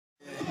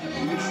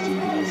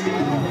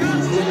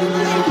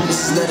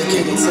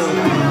kick it too.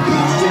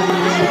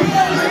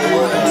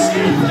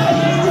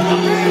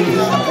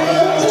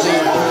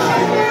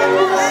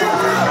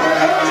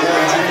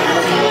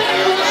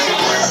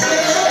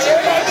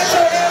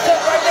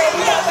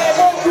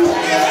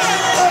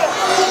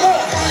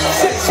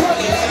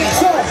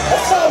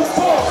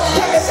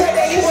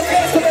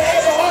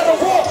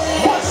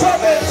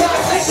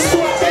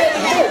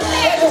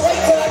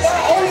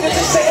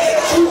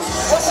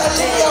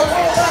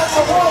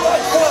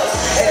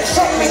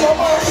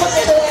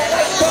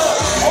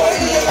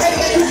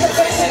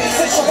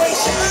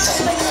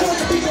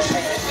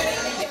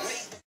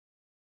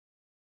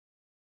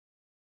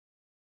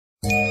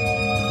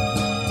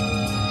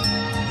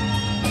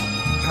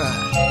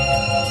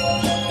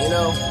 You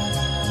know,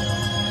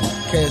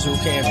 casual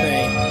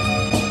campaign.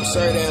 I'm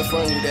sorry to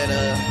inform you that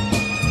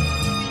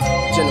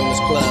Gentleman's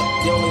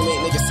Club, they only make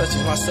niggas such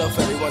as myself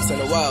every once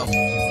in a while.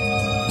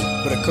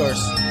 But of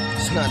course,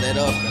 it's not that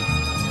often.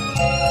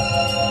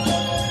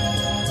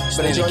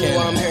 But enjoy me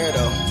while I'm here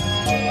though.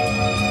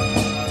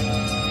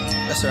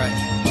 That's right.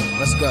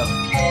 Let's go.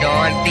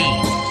 Dawn B.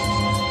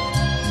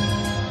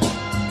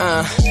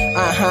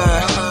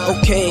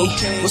 Okay,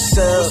 what's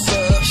up?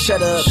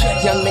 Shut up,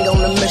 young nigga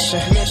on a mission.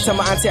 Tell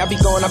my auntie I'll be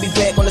gone, I'll be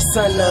back when the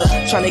sun up.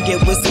 Tryna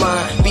get what's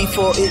mine,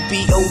 before it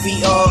be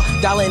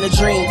OVR. Dollar in a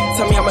dream,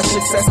 tell me how much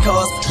success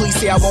costs. Please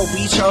say I won't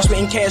be charged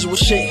spitting casual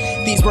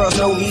shit. These bros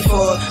know me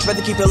for.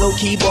 Rather keep it low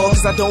key ball,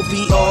 cause I don't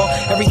be on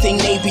everything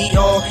they be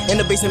on. In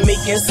the basement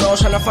making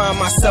songs, tryna find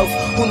myself.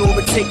 Who knew it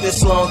would take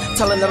this long?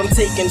 Telling that I'm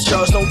taking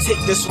charge, don't take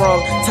this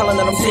wrong. Telling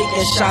that I'm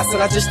taking shots,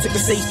 and I just took the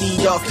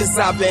safety off. Cause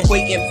I've been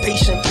waiting,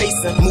 patient,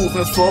 pacing.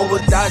 Moving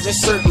forward, dodging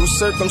circles,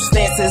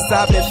 circumstances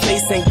I've been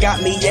facing.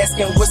 Got me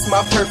asking what's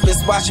my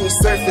purpose. Watch me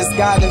surface,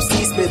 God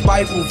MC spit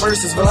Bible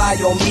verses. Rely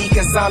on me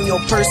cause I'm your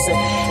person.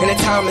 And the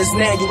time is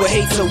now, you would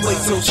hate to wait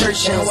till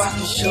church ends. I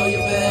can show you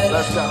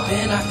better,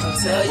 then I can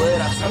tell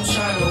you. I'm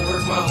trying to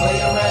work my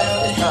way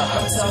around it.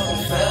 I'm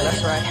talking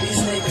failure.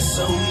 These niggas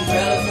so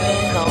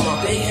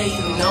irrelevant. They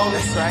hating on me,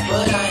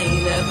 but I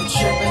ain't never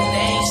tripping.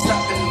 They ain't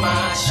stopping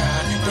my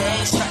shine. They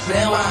ain't stopping.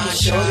 Now I can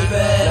show you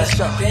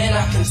better, then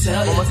I can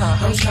tell you.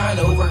 I'm trying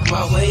to work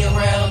my way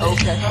around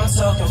it. I'm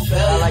talking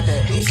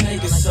failure. These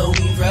niggas so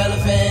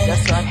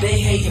irrelevant. They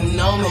hating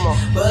on me,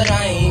 but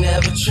I ain't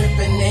never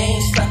tripping. They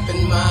ain't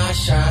stopping my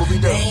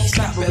shine. They ain't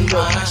stopping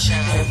my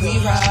shine. And we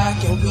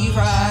rockin',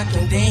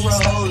 they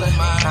rollin'.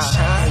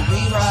 And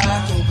we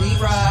rockin',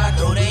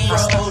 they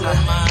rollin'.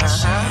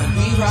 And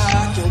we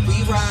rockin',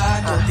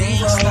 they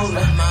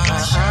rollin'.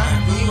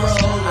 We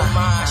rollin'.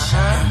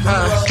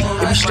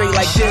 It be straight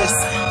like this.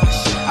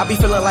 I be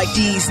feeling like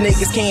these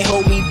niggas can't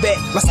hold me back.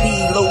 My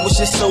speed low was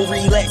just so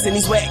relaxed, and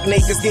these whack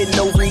niggas get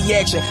no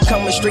reaction.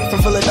 Coming straight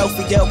from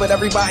Philadelphia, but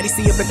everybody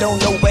see it but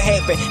don't know what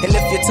happened. And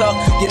if you talk,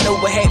 you know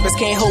what happens.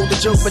 Can't hold the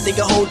joke, but they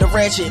can hold the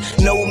ratchet.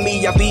 Know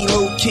me, I be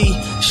low key,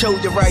 show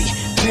you right.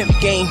 Pimp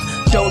game,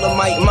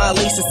 Dolomite, my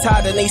lace is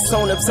tied and they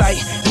sewn up tight.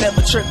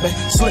 Never tripping,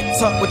 slick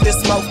talk with this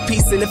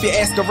mouthpiece. And if you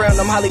ask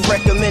around, I'm highly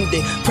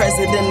recommended.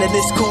 President of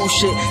this cool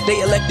shit, they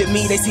elected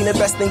me, they seen the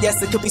best. And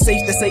yes, it could be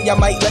safe to say I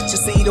might let you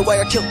see the way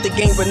I killed the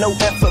game with no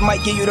effort.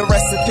 Might give you the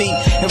recipe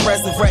and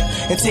resurrect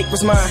and take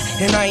what's mine.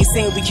 And I ain't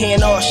saying we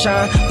can't all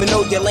shine, but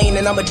know your lane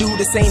and I'ma do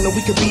the same. And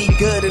we could be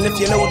good, and if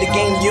you know the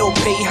game, you'll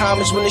pay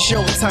homage when it's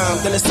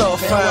showtime. Then it's all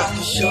fine. Then I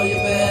can show you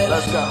better,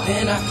 let's go.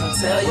 Then I can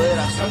tell you,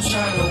 I'm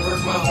trying to work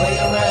my way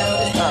around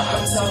it.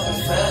 I'm talking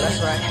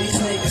failure.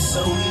 These niggas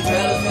so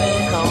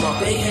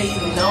irrelevant. They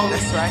hating on me,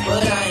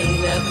 but I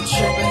ain't never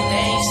tripping.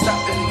 They ain't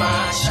stopping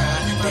my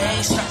shine. They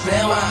ain't stopping.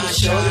 Now I can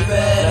show you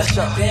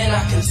better, then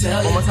I can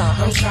tell you.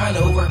 I'm trying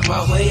to work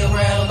my way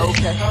around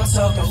it. I'm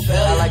talking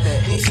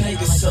failure. These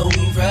niggas so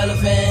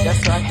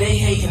irrelevant. They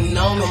hating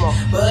on me,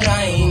 but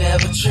I ain't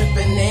never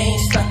tripping. They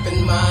ain't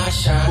stopping my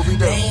shine.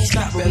 They ain't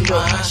stopping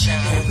my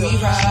shine. And we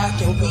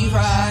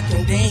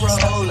rockin', they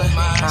rollin'.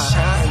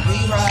 And we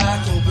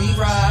rockin',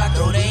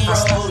 they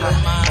rollin'.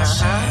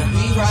 And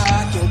we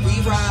rockin',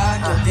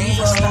 they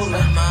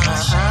rollin'.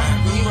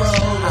 We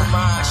rollin'.